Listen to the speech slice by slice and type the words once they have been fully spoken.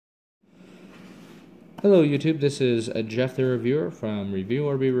Hello YouTube, this is Jeff the Reviewer from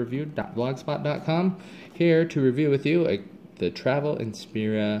revieworbereviewed.blogspot.com, here to review with you the Travel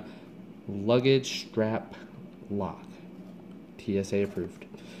Inspira luggage strap lock, TSA approved.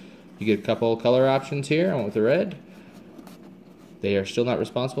 You get a couple color options here. I went with the red. They are still not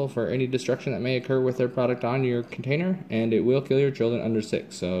responsible for any destruction that may occur with their product on your container, and it will kill your children under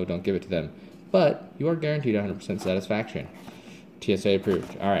 6, so don't give it to them. But you are guaranteed 100% satisfaction. TSA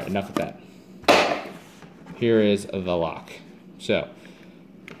approved. Alright, enough of that. Here is the lock. So,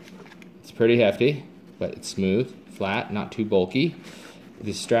 it's pretty hefty, but it's smooth, flat, not too bulky.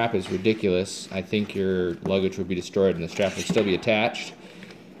 The strap is ridiculous. I think your luggage would be destroyed and the strap would still be attached.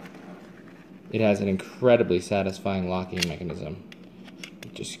 It has an incredibly satisfying locking mechanism.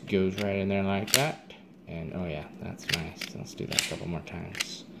 It just goes right in there like that. And oh yeah, that's nice. Let's do that a couple more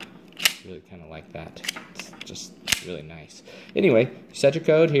times. Really kind of like that. It's just really nice. Anyway, you set your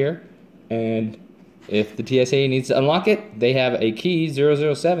code here, and if the TSA needs to unlock it, they have a key,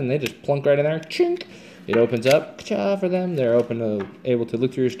 007. They just plunk right in there, chink. It opens up for them. They're able to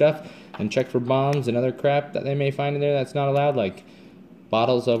look through your stuff and check for bombs and other crap that they may find in there that's not allowed, like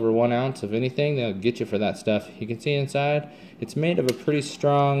bottles over 1 ounce of anything. They'll get you for that stuff. You can see inside, it's made of a pretty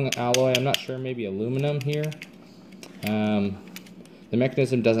strong alloy. I'm not sure, maybe aluminum here. The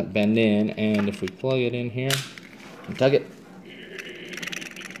mechanism doesn't bend in, and if we plug it in here and tug it,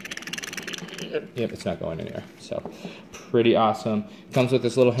 yep, it's not going anywhere. So, pretty awesome. Comes with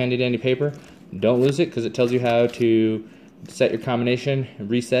this little handy dandy paper. Don't lose it because it tells you how to set your combination and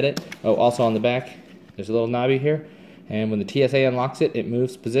reset it. Oh, also on the back, there's a little knobby here. And when the TSA unlocks it, it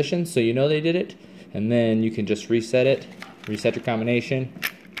moves position so you know they did it. And then you can just reset it, reset your combination,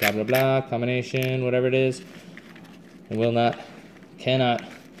 blah, blah, blah, combination, whatever it is. It will not, cannot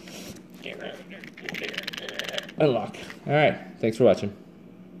unlock. All right, thanks for watching.